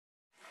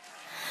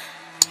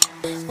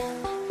Let's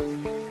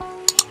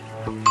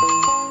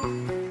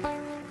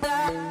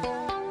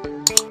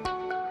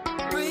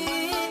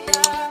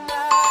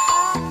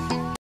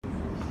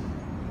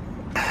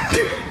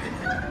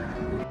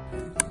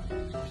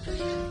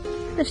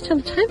tell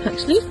the time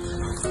actually.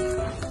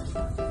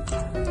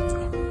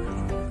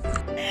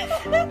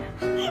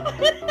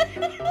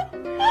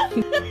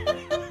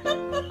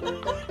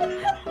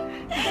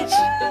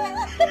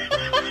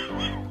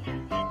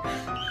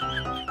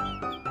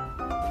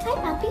 Hi,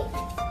 puppy.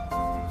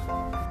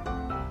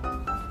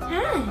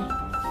 Hi.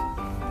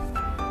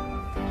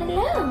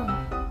 Hello.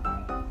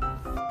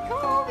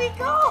 Come on, we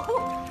go.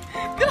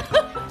 Go.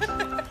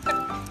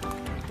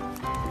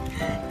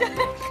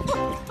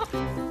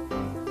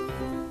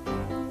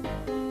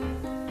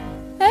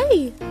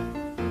 Hey!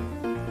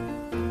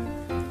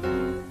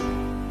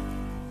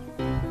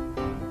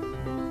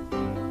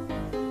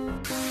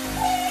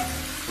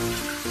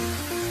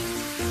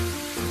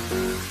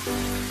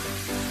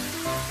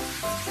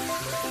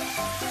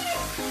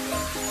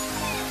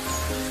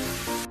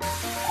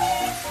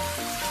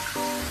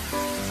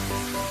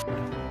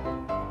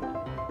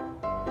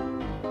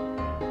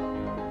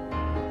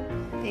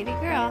 Baby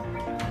girl.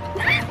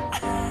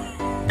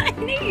 I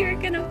knew you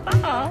were gonna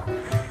fall.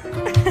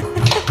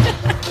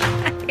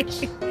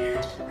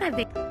 Hi,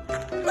 baby.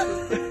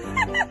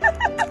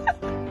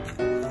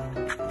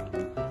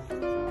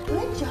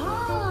 Good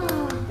job.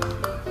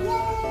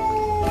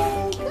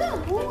 Yay. Good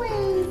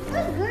boys.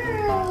 Good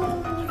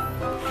girls.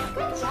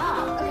 Good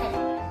job. Okay.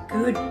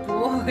 Good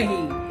boy.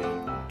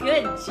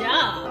 Good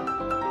job.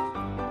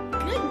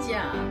 Good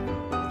job.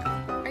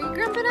 Are you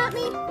grumping at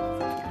me?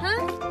 Huh?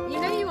 You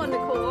know you want to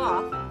cool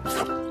off.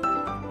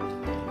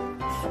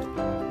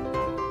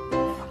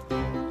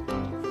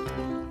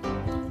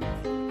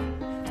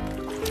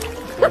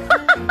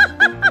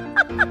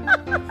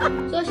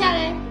坐下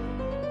来。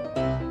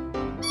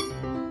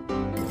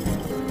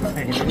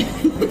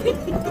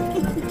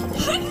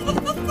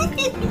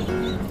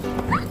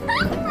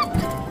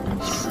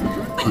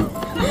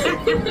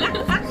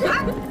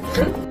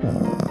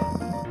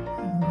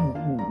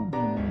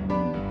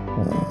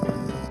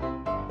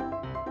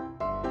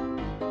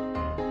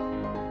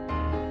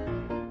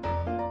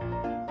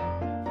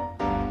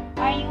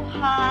Are you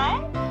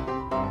hot?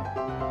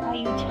 Are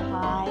you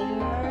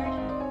tired?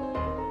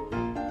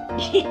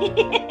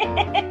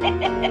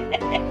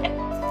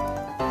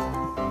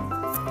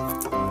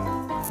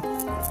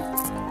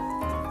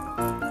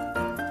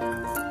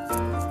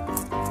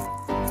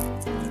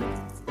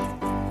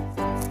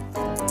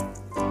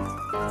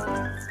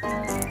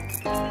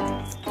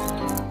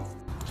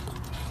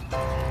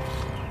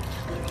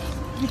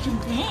 What you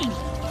think?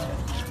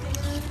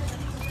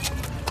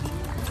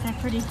 Is that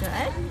pretty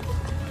good?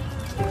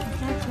 Is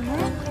that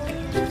good?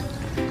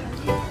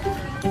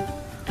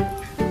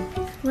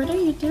 What are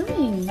you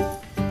doing?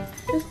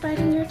 Just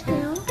biting your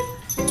tail?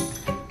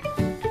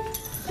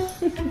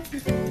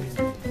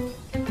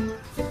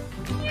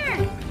 Here!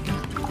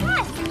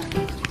 Yes!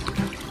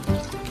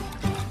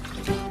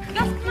 Yes,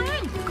 come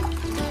on!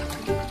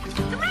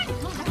 Come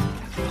on!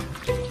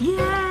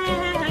 Yeah!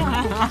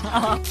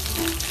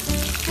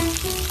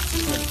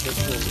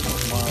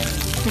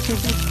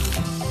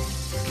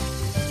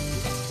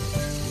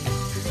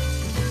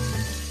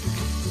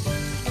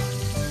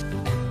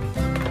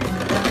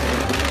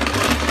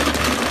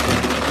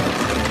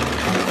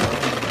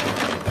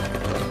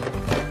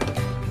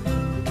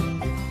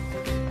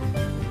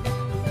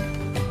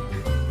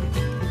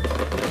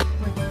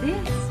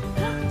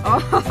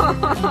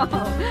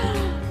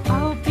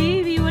 Oh,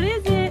 baby, what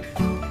is it?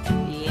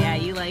 Yeah,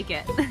 you like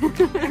it.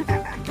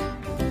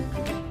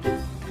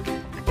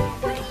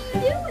 What are you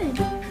doing?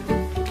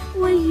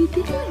 What are you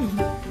doing?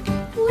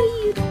 What are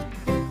you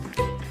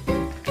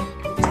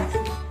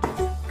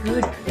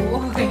Good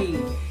boy.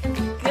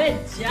 Good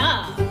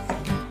job.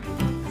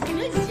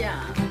 Good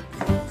job.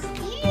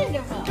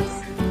 Beautiful.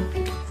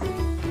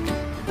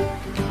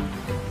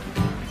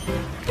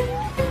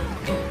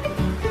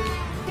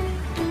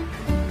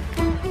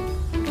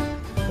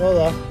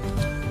 Hola.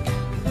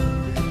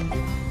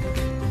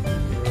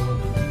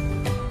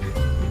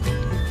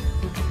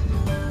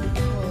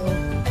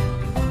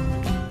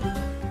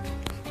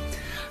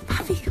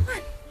 Puppy, come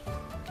on.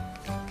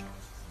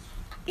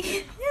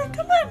 Yeah,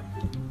 come on.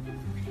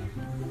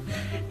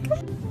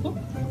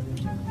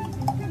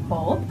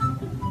 Hold.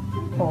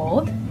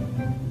 Hold.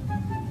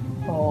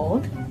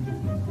 Hold.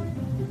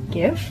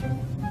 Give.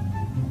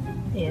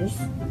 Is.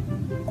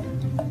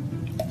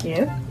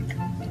 Give.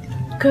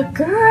 Good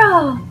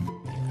girl.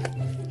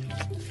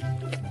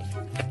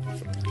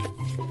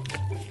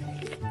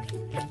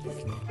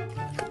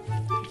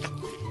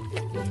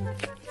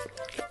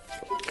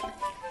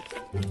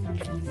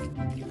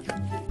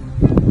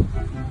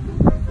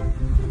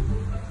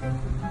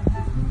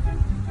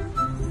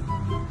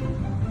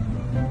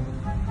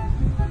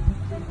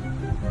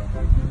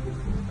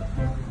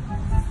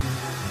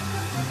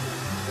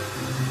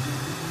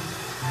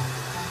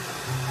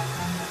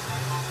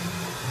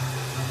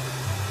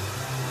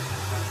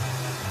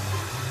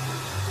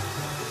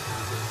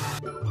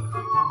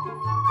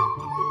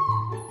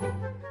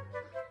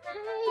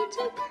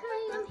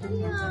 Come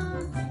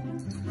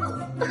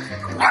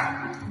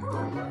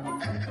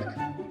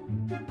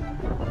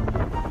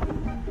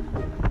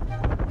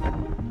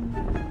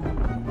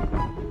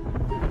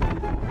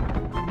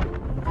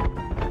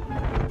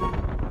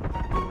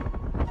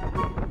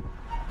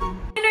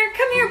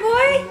here,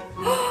 boy.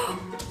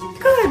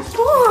 Good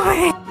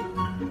boy.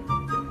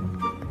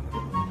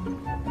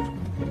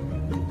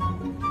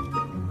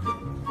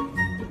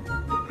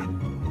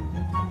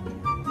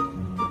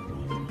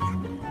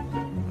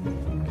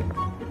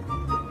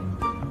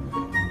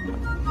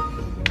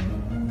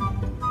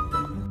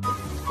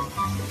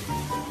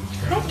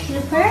 Hi,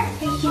 Cooper.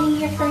 Are you getting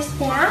your first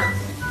bath?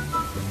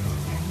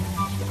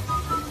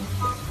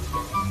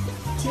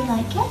 Do you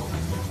like it?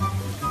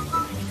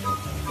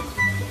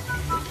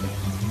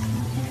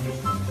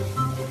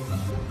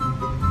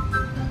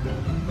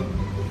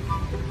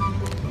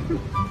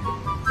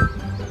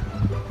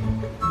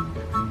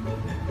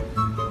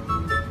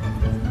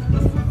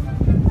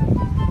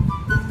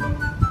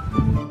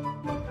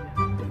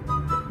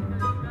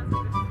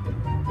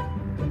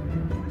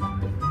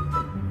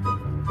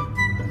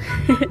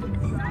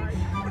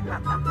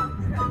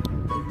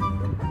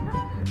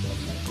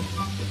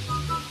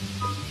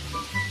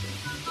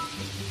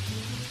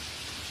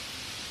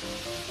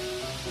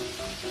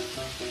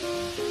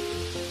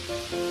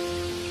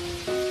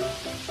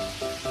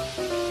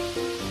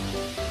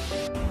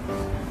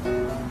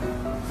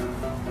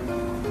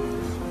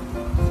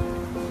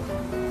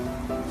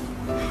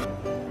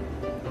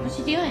 What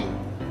you doing?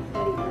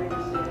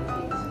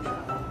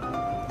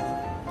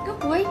 Good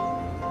boy.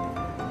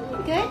 You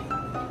good?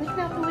 Looking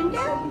out the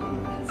window?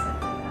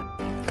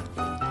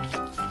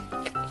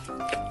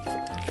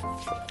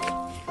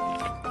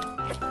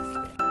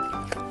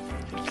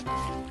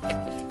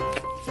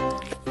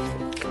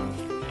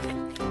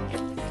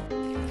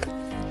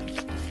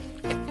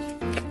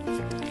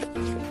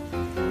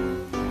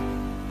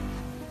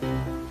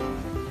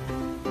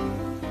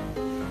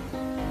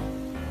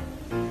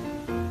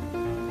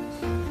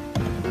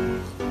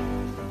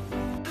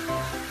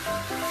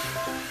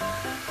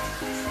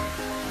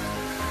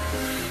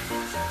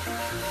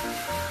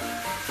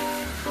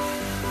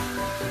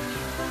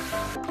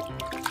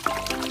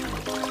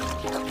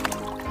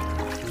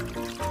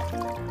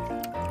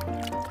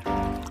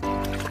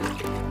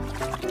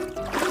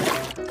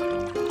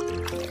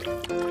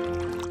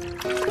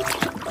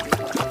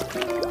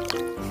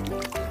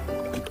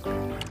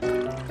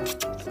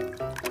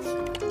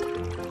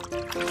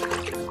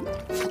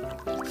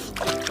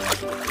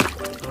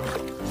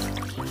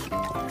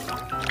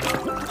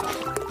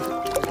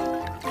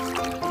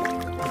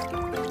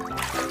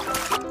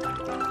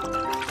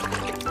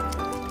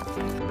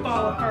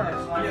 Fall apart.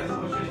 Yes,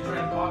 we should try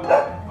and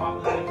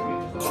pop the thing.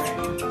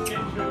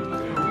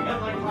 We got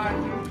like 5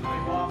 minutes to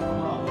like walk them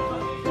all.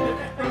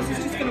 She's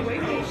just gonna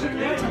wait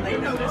patiently until they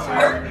notice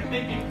her.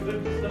 Making good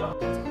stuff.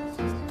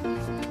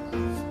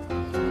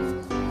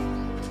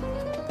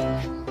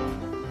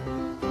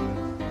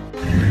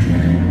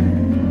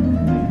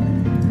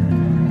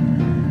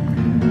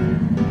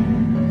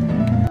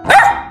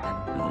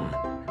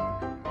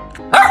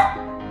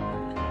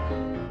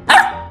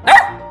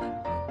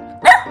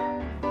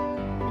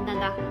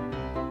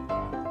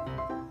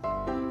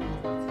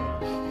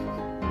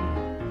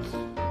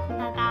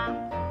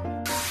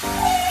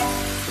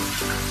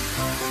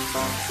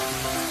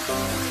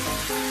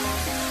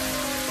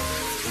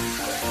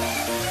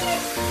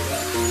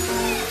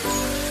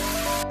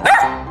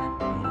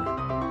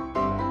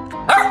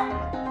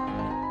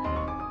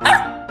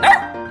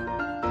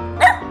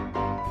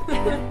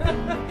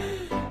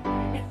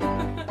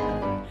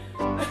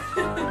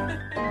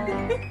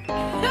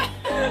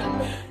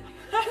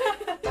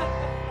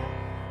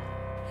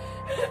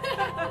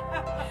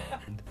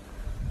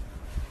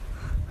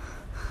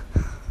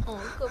 Oh,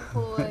 good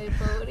boy,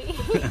 Bodie.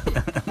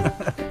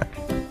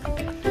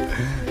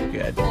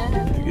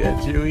 You got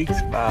your weak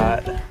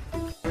spot.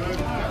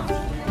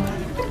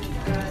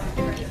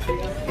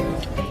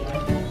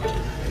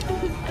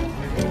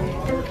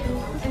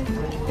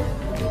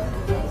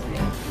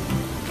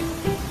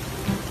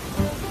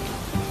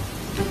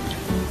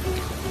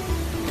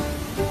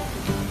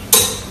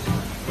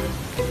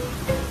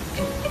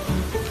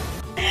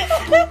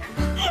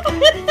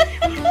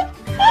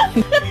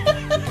 Ha ha ha!